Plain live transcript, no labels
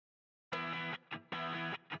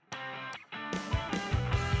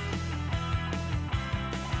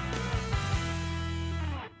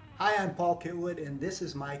Hi, I'm Paul Kitwood, and this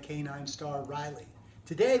is my K9-Star Riley.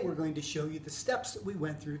 Today we're going to show you the steps that we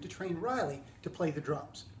went through to train Riley to play the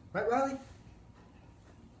drums. Right, Riley?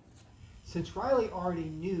 Since Riley already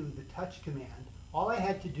knew the touch command, all I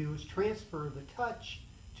had to do was transfer the touch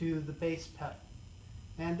to the bass pedal.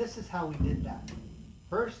 And this is how we did that.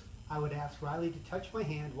 First, I would ask Riley to touch my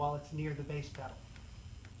hand while it's near the bass pedal.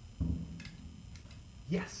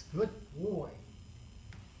 Yes, good boy.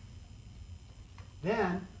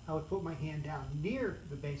 Then I would put my hand down near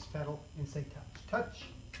the bass pedal and say touch, touch.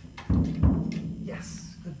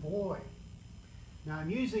 Yes, good boy. Now I'm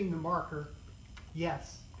using the marker,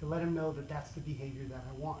 yes, to let him know that that's the behavior that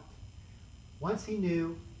I want. Once he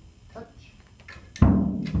knew, touch.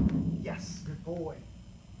 Yes, good boy.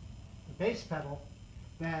 The bass pedal,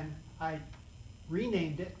 then I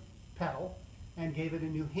renamed it pedal and gave it a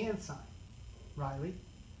new hand sign. Riley,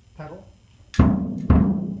 pedal.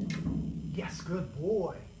 Yes, good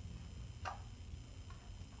boy.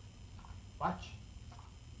 Watch.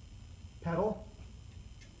 Pedal.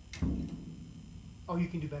 Oh, you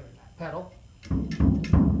can do better than that. Pedal.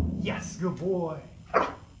 Yes, good boy.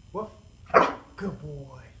 Woof. Good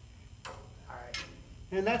boy. All right.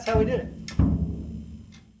 And that's how we did it.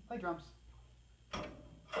 Play drums.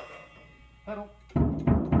 Pedal.